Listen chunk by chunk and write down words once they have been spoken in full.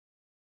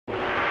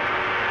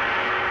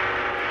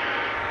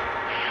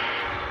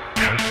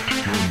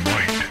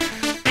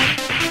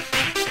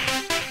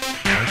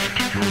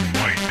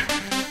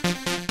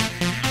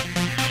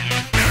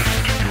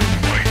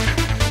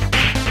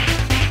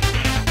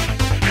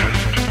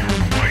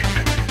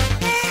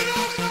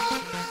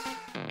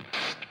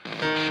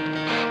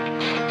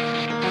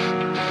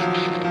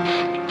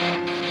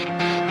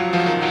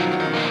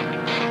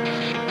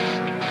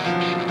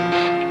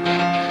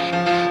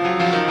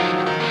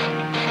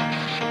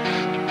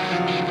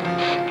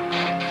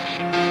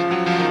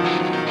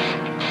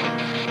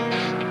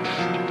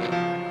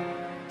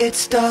It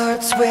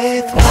starts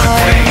with one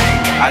thing,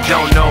 I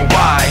don't know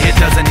why. It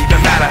doesn't even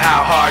matter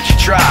how hard you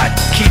tried.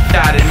 Keep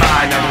that in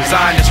mind, I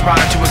designed this rhyme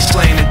to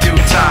explain in due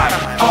time.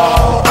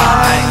 All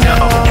I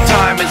know,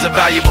 time is a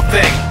valuable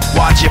thing.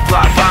 Watch it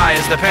fly by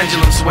as the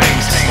pendulum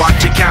swings.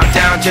 Watch it count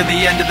down to the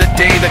end of the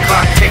day. The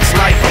clock takes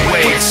life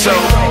away, it's so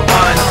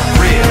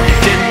unreal.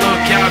 Didn't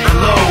look out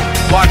below,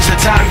 watch the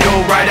time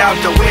go right out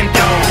the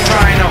window.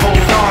 Trying to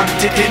hold on,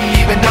 didn't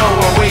even know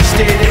I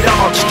wasted it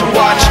all just to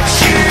watch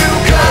you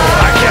go.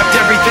 I kept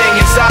everything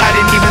inside,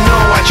 and even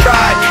though I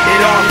tried,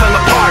 it all fell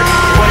apart.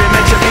 What it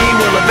meant to be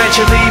will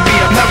eventually be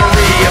a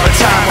memory of a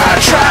time I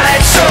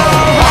tried so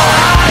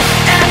hard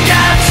and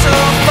got so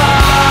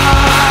far,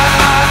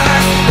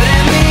 but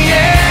in the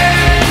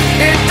end,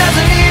 it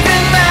doesn't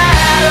even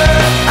matter.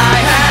 I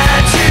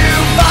had to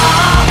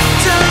fall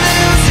to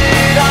lose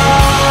it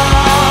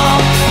all,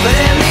 but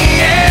in the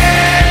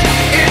end,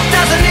 it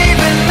doesn't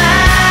even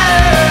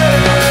matter.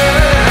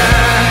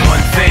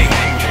 One thing,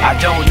 I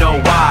don't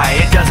know why.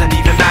 It doesn't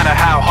even matter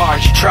how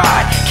hard you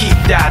try. Keep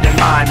that in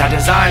mind, I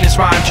designed this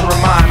rhyme to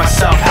remind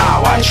myself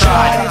how I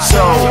tried so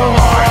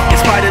hard. In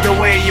spite of the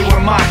way you were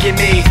mocking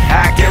me,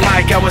 acting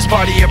like I was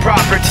part of your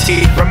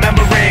property,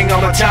 remembering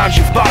all the times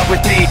you fought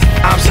with me,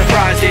 I'm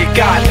surprised it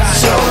got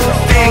so.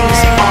 Things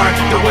aren't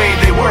the way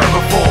they were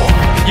before.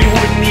 You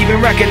wouldn't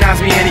even recognize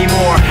me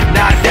anymore.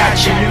 Not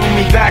that you knew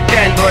me back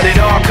then, but it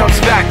all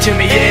comes back to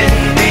me in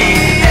the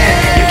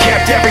end. You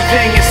kept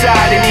everything